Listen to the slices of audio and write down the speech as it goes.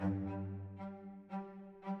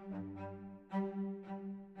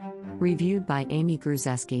Reviewed by Amy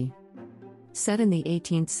Gruszewski. Set in the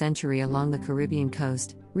 18th century along the Caribbean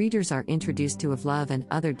coast, readers are introduced to Of Love and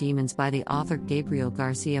Other Demons by the author Gabriel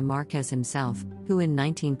Garcia Marquez himself, who in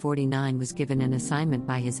 1949 was given an assignment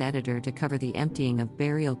by his editor to cover the emptying of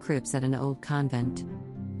burial crypts at an old convent.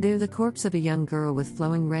 There, the corpse of a young girl with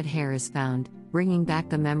flowing red hair is found, bringing back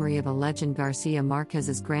the memory of a legend Garcia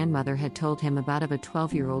Marquez's grandmother had told him about of a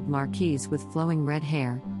 12-year-old Marquise with flowing red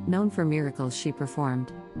hair, known for miracles she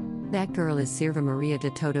performed. That girl is Sirva Maria de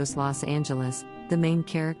Todos Los Angeles, the main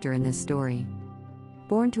character in this story.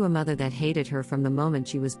 Born to a mother that hated her from the moment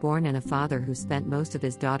she was born and a father who spent most of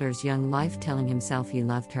his daughter's young life telling himself he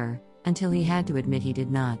loved her, until he had to admit he did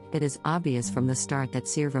not, it is obvious from the start that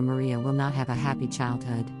Sirva Maria will not have a happy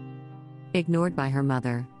childhood. Ignored by her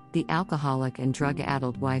mother, the alcoholic and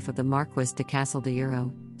drug-addled wife of the Marquis de Casaldeiro,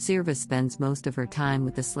 Sirva spends most of her time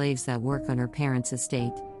with the slaves that work on her parents'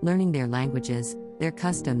 estate, learning their languages, their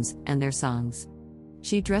customs, and their songs.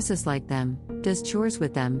 She dresses like them, does chores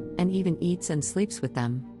with them, and even eats and sleeps with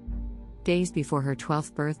them. Days before her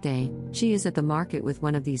 12th birthday, she is at the market with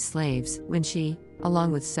one of these slaves, when she,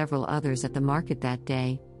 along with several others at the market that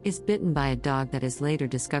day, is bitten by a dog that is later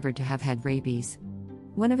discovered to have had rabies.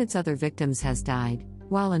 One of its other victims has died,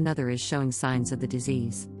 while another is showing signs of the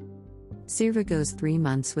disease. Sirva goes 3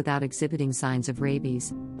 months without exhibiting signs of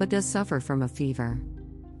rabies, but does suffer from a fever.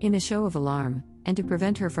 In a show of alarm, and to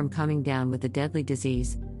prevent her from coming down with the deadly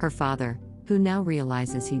disease, her father, who now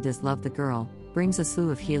realizes he does love the girl, brings a slew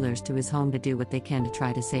of healers to his home to do what they can to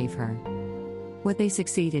try to save her. What they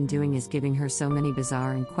succeed in doing is giving her so many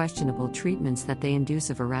bizarre and questionable treatments that they induce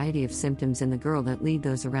a variety of symptoms in the girl that lead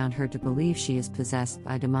those around her to believe she is possessed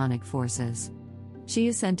by demonic forces. She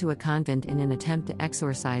is sent to a convent in an attempt to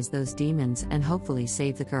exorcise those demons and hopefully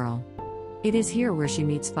save the girl. It is here where she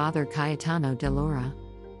meets Father Cayetano de Lora.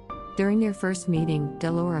 During their first meeting, de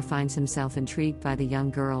Lora finds himself intrigued by the young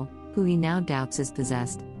girl, who he now doubts is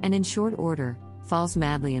possessed, and in short order, falls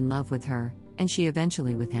madly in love with her, and she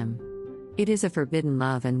eventually with him. It is a forbidden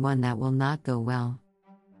love and one that will not go well.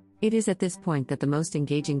 It is at this point that the most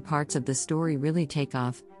engaging parts of the story really take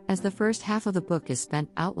off, as the first half of the book is spent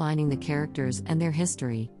outlining the characters and their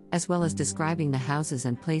history, as well as describing the houses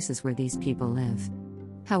and places where these people live.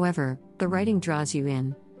 However, the writing draws you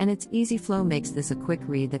in, and its easy flow makes this a quick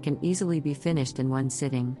read that can easily be finished in one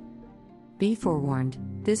sitting. Be forewarned,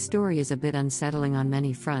 this story is a bit unsettling on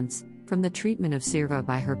many fronts, from the treatment of Sirva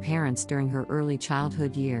by her parents during her early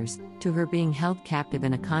childhood years, to her being held captive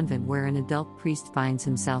in a convent where an adult priest finds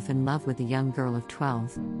himself in love with a young girl of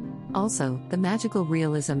 12. Also, the magical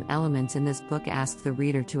realism elements in this book ask the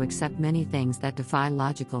reader to accept many things that defy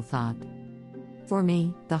logical thought. For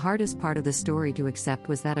me, the hardest part of the story to accept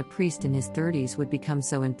was that a priest in his 30s would become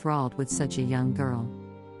so enthralled with such a young girl.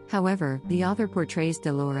 However, the author portrays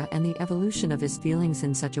de Lora and the evolution of his feelings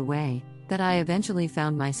in such a way that I eventually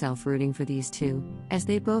found myself rooting for these two, as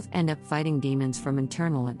they both end up fighting demons from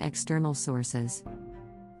internal and external sources.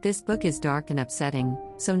 This book is dark and upsetting,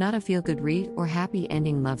 so not a feel-good read or happy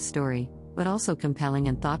ending love story, but also compelling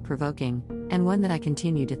and thought-provoking, and one that I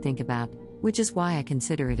continue to think about, which is why I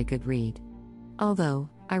consider it a good read. Although,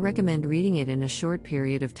 I recommend reading it in a short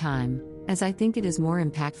period of time, as I think it is more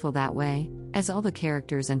impactful that way, as all the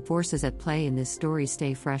characters and forces at play in this story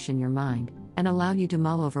stay fresh in your mind, and allow you to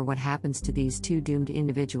mull over what happens to these two doomed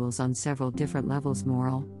individuals on several different levels: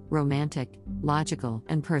 moral, romantic, logical,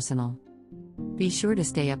 and personal. Be sure to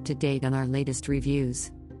stay up to date on our latest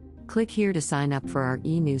reviews. Click here to sign up for our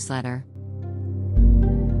e-newsletter.